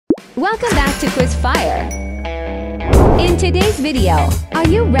Welcome back to Quiz Fire. In today's video, are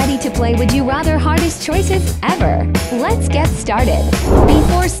you ready to play Would You Rather Hardest Choices Ever? Let's get started.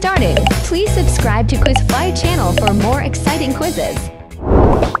 Before starting, please subscribe to Quiz Fire channel for more exciting quizzes.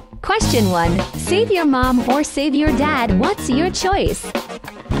 Question 1. Save your mom or save your dad, what's your choice?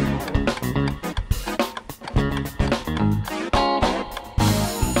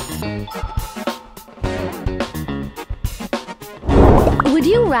 Would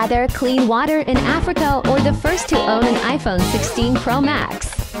you rather clean water in Africa or the first to own an iPhone 16 Pro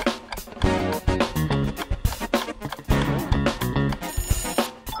Max?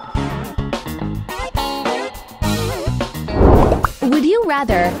 Would you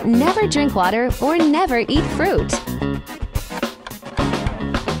rather never drink water or never eat fruit?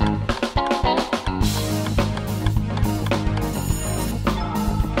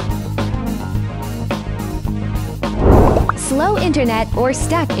 Slow internet or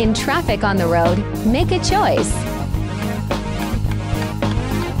stuck in traffic on the road? Make a choice.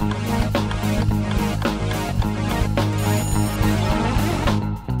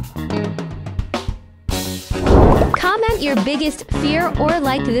 Comment your biggest fear or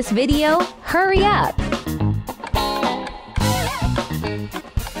like this video. Hurry up!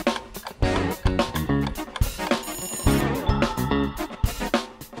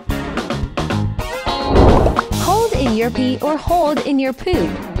 Hold in your pee or hold in your poop?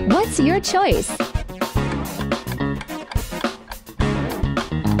 What's your choice?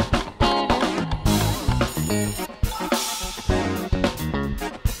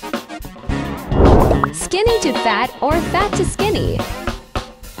 Skinny to fat or fat to skinny?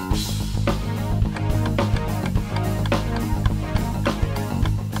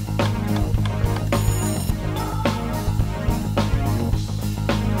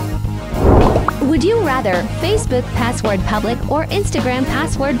 Would you rather Facebook password public or Instagram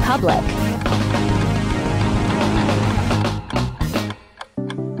password public?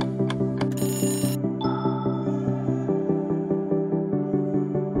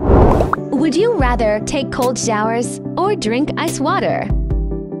 Would you rather take cold showers or drink ice water?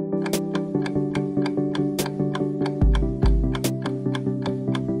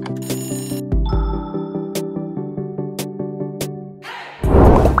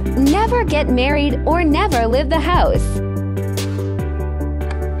 Never get married or never leave the house?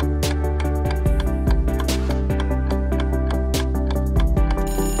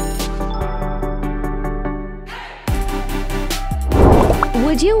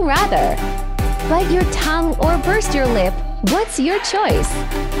 Would you rather bite your tongue or burst your lip? What's your choice?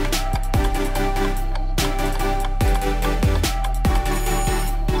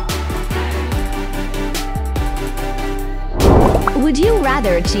 Would you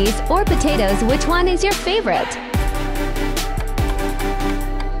rather cheese or potatoes? Which one is your favorite?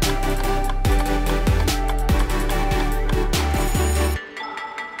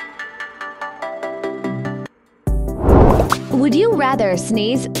 Would you rather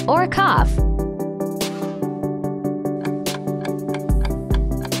sneeze or cough?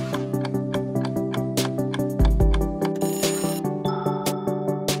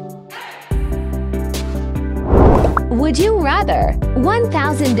 Would you rather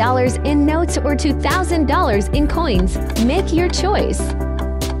 $1,000 in notes or $2,000 in coins? Make your choice.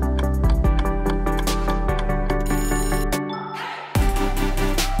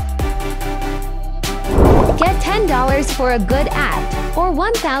 Get $10 for a good act or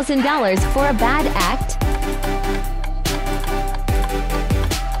 $1,000 for a bad act?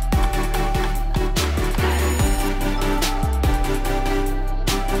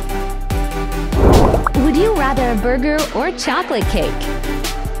 Would you rather a burger or chocolate cake?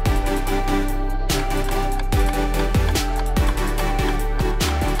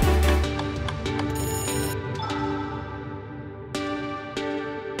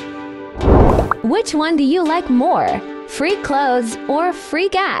 Which one do you like more? Free clothes or free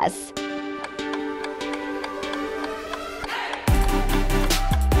gas?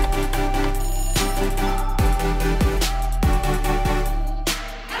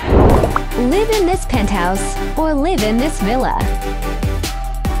 Live in this penthouse or live in this villa?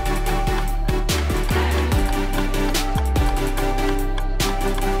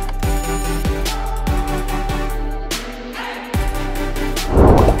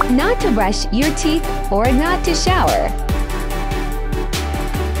 Not to brush your teeth or not to shower?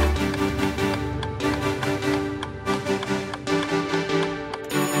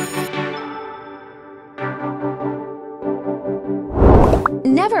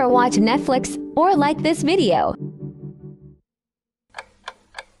 Never watch Netflix or like this video?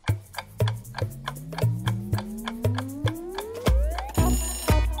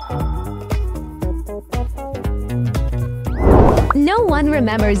 No one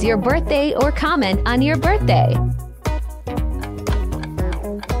remembers your birthday or comment on your birthday.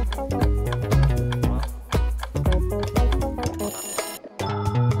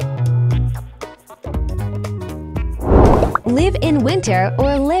 Live in winter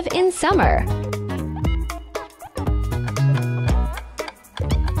or live in summer?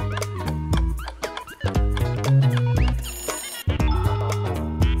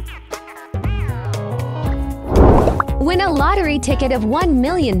 Win a lottery ticket of $1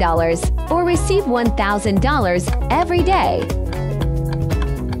 million or receive $1,000 every day.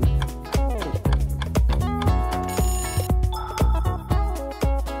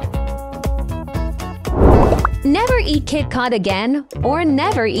 Never eat Kit Kat again or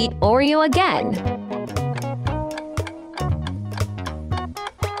never eat Oreo again.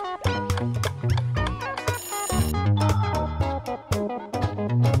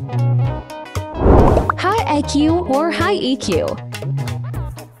 High IQ or high EQ?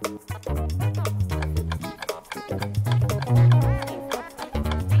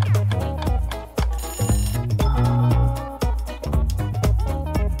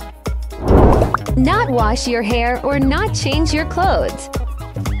 Not wash your hair or not change your clothes.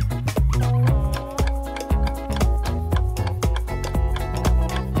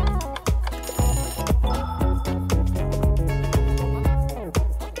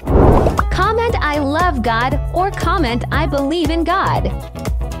 Comment I love God or comment I believe in God.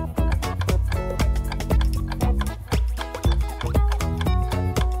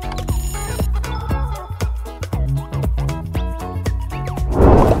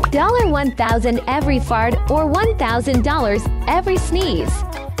 $1,000 every fart or $1,000 every sneeze.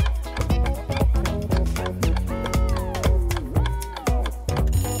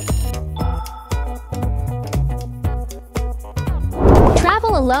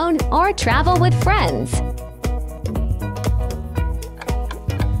 Travel alone or travel with friends?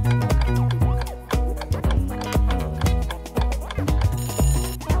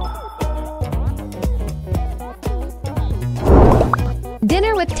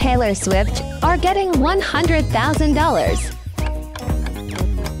 Dinner with Taylor Swift or getting $100,000?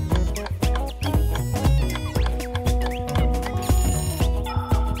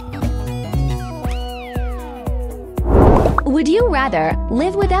 Would you rather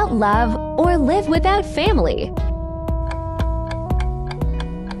live without love or live without family?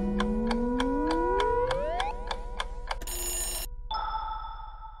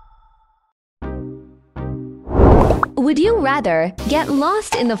 Would you rather get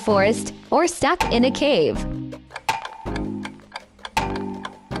lost in the forest or stuck in a cave?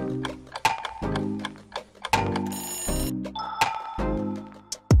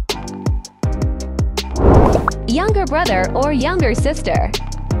 Younger brother or younger sister?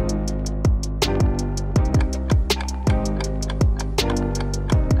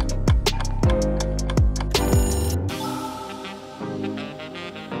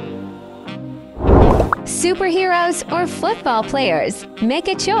 Superheroes or football players? Make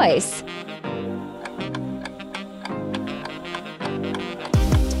a choice.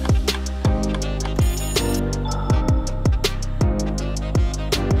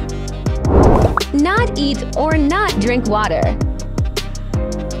 Not eat or not drink water?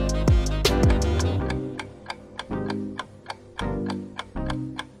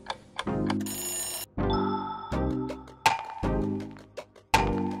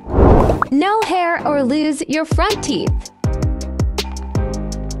 No hair or lose your front teeth?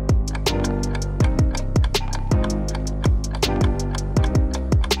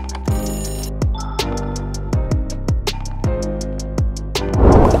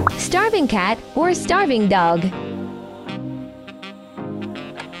 Starving cat or starving dog?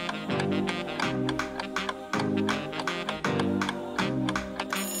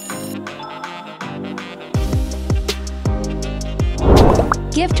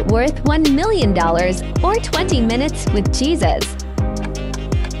 Gift worth $1 million or 20 minutes with Jesus?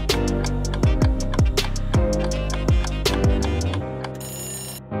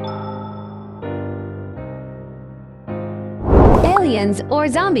 Aliens or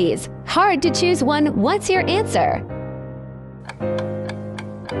zombies? Hard to choose one. What's your answer?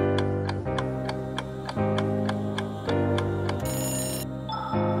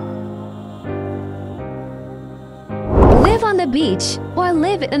 Live on the beach or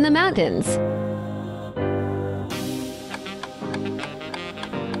live in the mountains?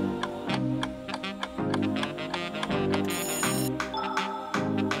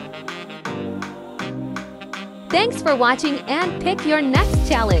 Thanks for watching and pick your next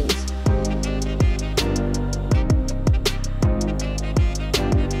challenge.